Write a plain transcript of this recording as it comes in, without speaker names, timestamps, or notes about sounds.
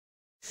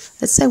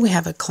Let's say we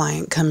have a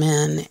client come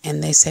in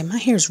and they say, my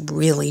hair's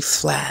really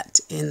flat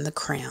in the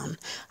crown.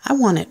 I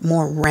want it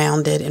more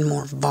rounded and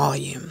more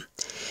volume.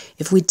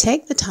 If we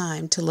take the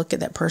time to look at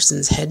that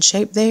person's head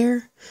shape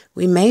there,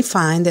 we may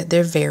find that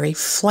they're very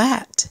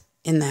flat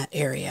in that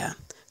area,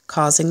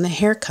 causing the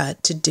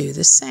haircut to do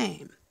the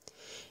same.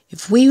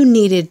 If we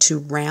needed to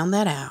round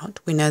that out,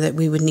 we know that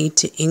we would need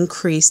to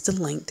increase the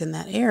length in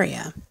that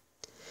area.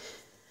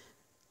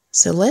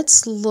 So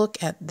let's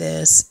look at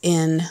this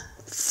in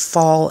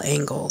fall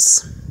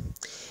angles.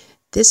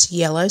 This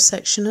yellow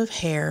section of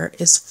hair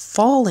is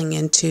falling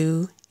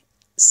into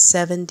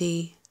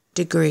 70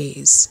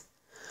 degrees.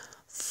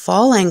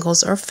 Fall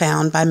angles are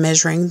found by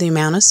measuring the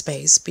amount of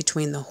space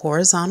between the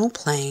horizontal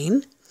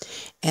plane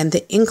and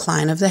the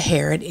incline of the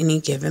hair at any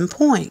given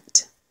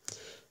point.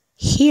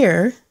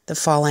 Here, the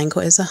fall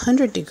angle is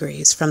 100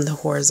 degrees from the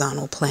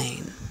horizontal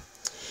plane.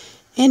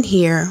 And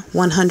here,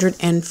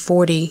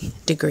 140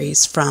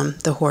 degrees from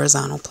the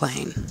horizontal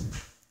plane.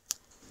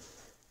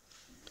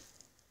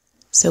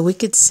 So we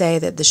could say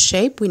that the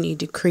shape we need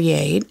to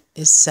create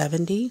is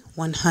 70,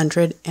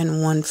 100, and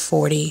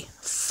 140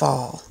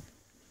 fall.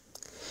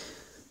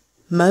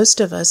 Most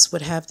of us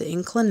would have the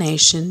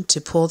inclination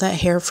to pull that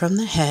hair from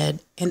the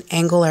head and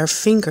angle our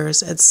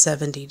fingers at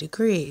 70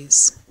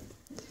 degrees.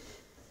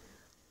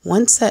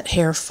 Once that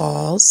hair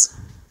falls,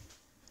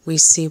 we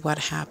see what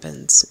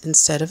happens.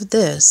 Instead of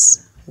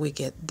this, we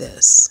get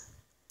this.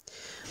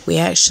 We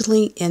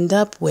actually end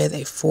up with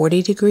a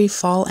 40-degree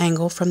fall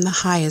angle from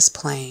the highest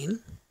plane,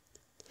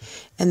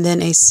 and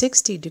then a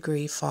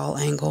 60-degree fall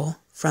angle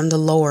from the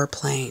lower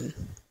plane.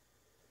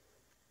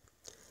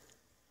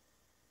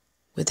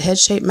 With Head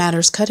Shape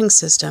Matters cutting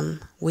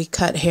system, we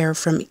cut hair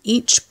from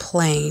each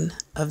plane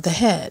of the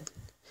head.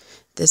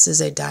 This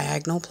is a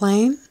diagonal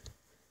plane.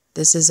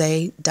 This is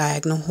a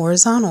diagonal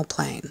horizontal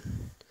plane.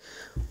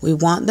 We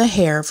want the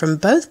hair from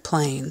both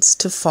planes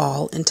to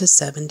fall into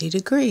 70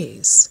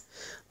 degrees.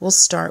 We'll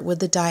start with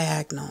the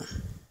diagonal.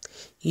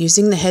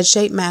 Using the Head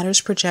Shape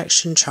Matters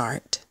projection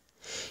chart,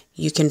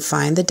 you can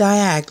find the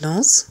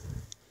diagonals,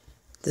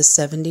 the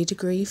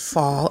 70-degree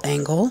fall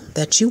angle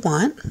that you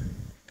want.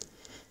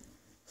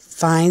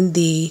 Find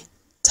the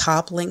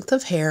top length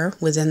of hair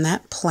within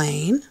that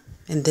plane.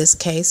 In this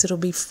case, it'll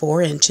be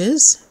 4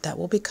 inches. That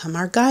will become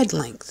our guide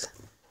length.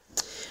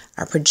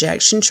 Our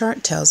projection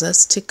chart tells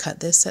us to cut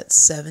this at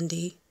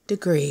 70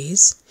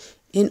 degrees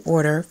in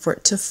order for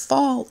it to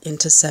fall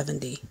into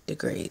 70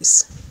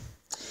 degrees.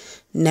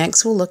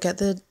 Next, we'll look at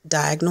the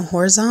diagonal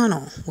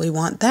horizontal. We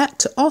want that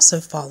to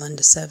also fall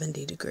into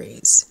 70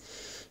 degrees.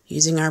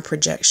 Using our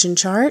projection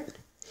chart,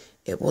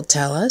 it will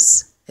tell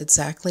us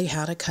exactly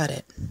how to cut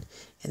it.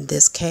 In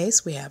this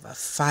case, we have a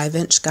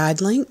 5-inch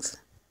guide length.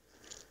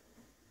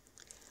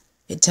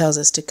 It tells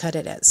us to cut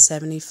it at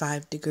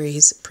 75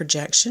 degrees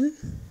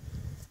projection.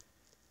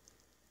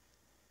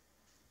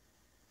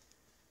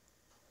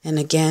 And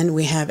again,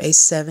 we have a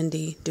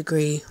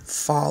 70-degree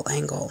fall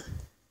angle,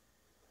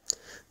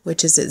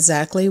 which is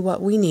exactly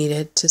what we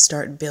needed to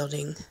start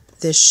building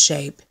this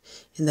shape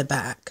in the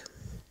back.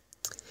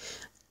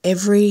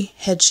 Every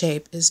head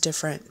shape is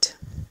different,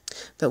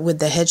 but with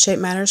the Head Shape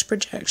Matters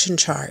projection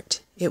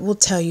chart, it will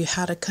tell you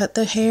how to cut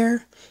the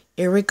hair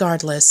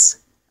irregardless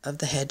of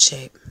the head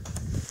shape.